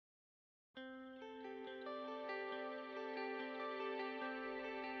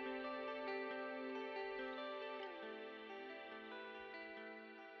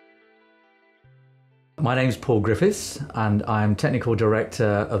My name's Paul Griffiths, and I'm Technical Director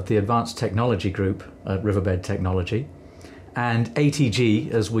of the Advanced Technology Group at Riverbed Technology. And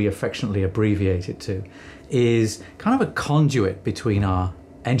ATG, as we affectionately abbreviate it to, is kind of a conduit between our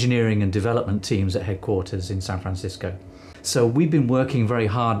engineering and development teams at headquarters in San Francisco. So we've been working very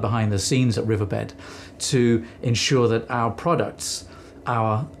hard behind the scenes at Riverbed to ensure that our products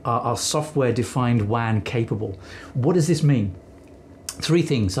are software-defined WAN capable. What does this mean? Three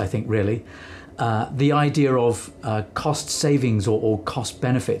things, I think, really. The idea of cost savings or cost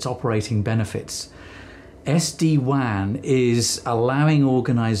benefits, operating benefits. SD-WAN is allowing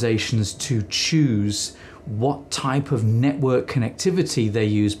organizations to choose what type of network connectivity they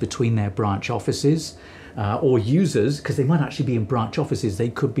use between their branch offices or users, because they might actually be in branch offices. They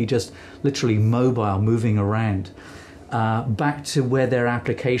could be just literally mobile, moving around, back to where their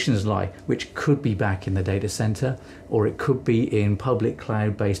applications lie, which could be back in the data center, or it could be in public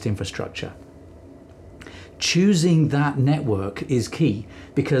cloud-based infrastructure. Choosing that network is key,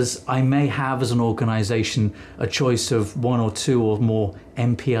 because I may have, as an organization, a choice of one or two or more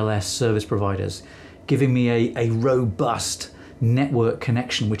MPLS service providers, giving me a robust network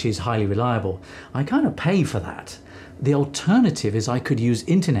connection which is highly reliable. I kind of pay for that. The alternative is I could use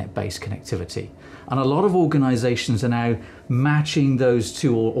internet-based connectivity. And a lot of organizations are now matching those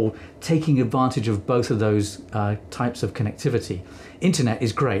two or taking advantage of both of those types of connectivity. Internet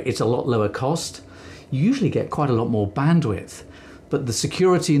is great. It's a lot lower cost. You usually get quite a lot more bandwidth, but the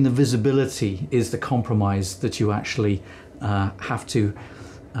security and the visibility is the compromise that you actually have to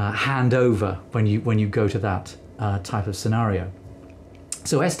hand over when you go to that type of scenario.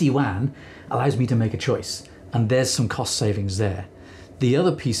 So SD-WAN allows me to make a choice, and there's some cost savings there. The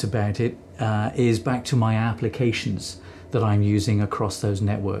other piece about it is back to my applications that I'm using across those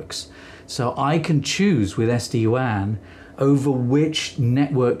networks. So I can choose with SD-WAN over which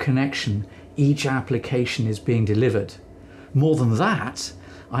network connection each application is being delivered. More than that,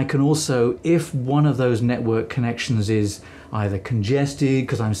 I can also, if one of those network connections is either congested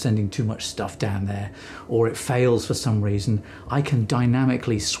because I'm sending too much stuff down there, or it fails for some reason, I can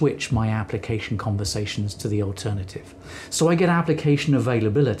dynamically switch my application conversations to the alternative. So I get application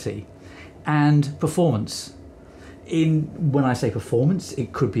availability and performance. When I say performance,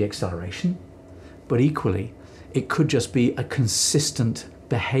 it could be acceleration, but equally, it could just be a consistent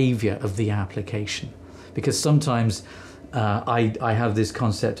behavior of the application. Because sometimes I have this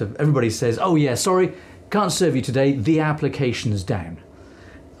concept of, everybody says, oh yeah, sorry, can't serve you today, the application's down.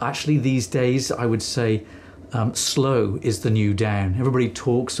 Actually, these days, I would say slow is the new down. Everybody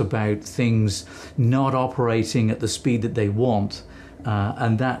talks about things not operating at the speed that they want,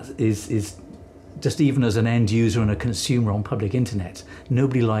 and that is just, even as an end user and a consumer on public internet,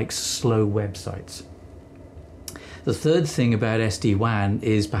 nobody likes slow websites. The third thing about SD-WAN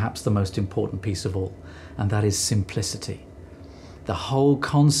is perhaps the most important piece of all, and that is simplicity. The whole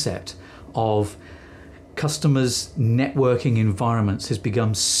concept of customers' networking environments has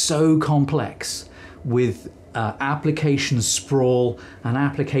become so complex, with application sprawl and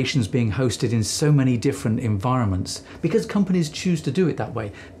applications being hosted in so many different environments, because companies choose to do it that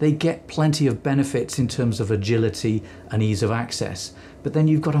way. They get plenty of benefits in terms of agility and ease of access, but then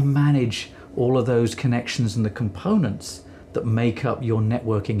you've got to manage all of those connections and the components that make up your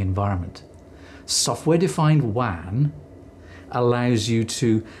networking environment. Software-defined WAN allows you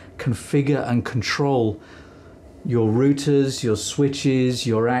to configure and control your routers, your switches,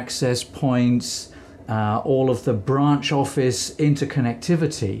 your access points, all of the branch office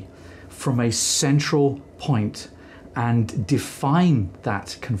interconnectivity from a central point, and define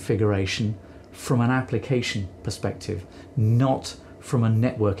that configuration from an application perspective, not from a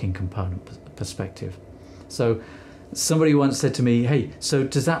networking component perspective. So somebody once said to me, hey, so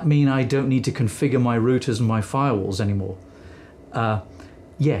does that mean I don't need to configure my routers and my firewalls anymore?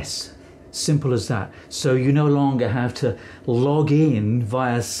 Yes, simple as that. So you no longer have to log in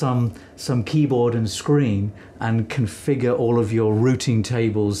via some keyboard and screen and configure all of your routing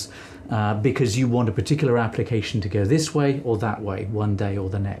tables because you want a particular application to go this way or that way, one day or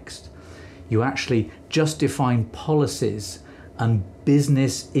the next. You actually just define policies and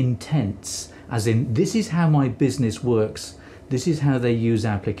business intents, as in, this is how my business works, this is how they use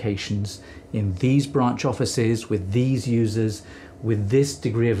applications in these branch offices, with these users, with this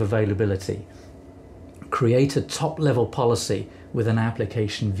degree of availability. Create a top-level policy with an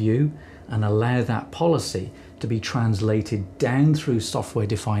application view and allow that policy to be translated down through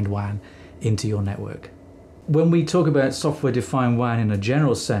software-defined WAN into your network. When we talk about software-defined WAN in a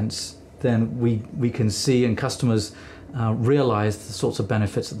general sense, then we can see, and customers realize the sorts of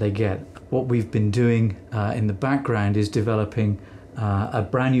benefits that they get. What we've been doing in the background is developing a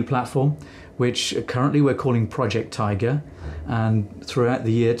brand new platform, which currently we're calling Project Tiger. And throughout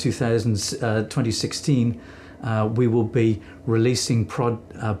the year 2016, we will be releasing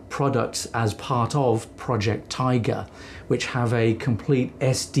products as part of Project Tiger, which have a complete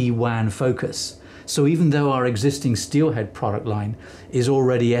SD-WAN focus. So even though our existing Steelhead product line is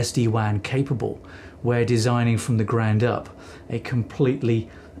already SD-WAN capable, we're designing from the ground up a completely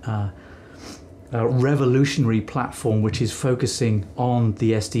revolutionary platform which is focusing on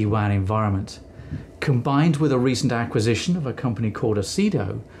the SD-WAN environment. Combined with a recent acquisition of a company called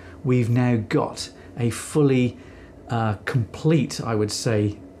Acedo, we've now got a fully complete, I would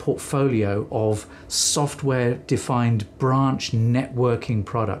say, portfolio of software-defined branch networking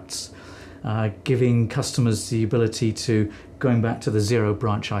products, giving customers the ability to, going back to the zero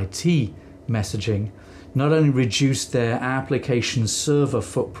branch IT messaging, not only reduce their application server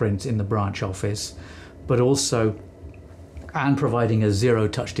footprint in the branch office, but also, and providing a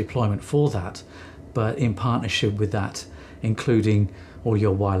zero-touch deployment for that, but in partnership with that, including all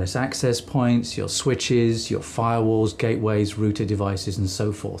your wireless access points, your switches, your firewalls, gateways, router devices, and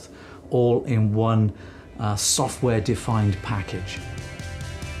so forth, all in one software-defined package.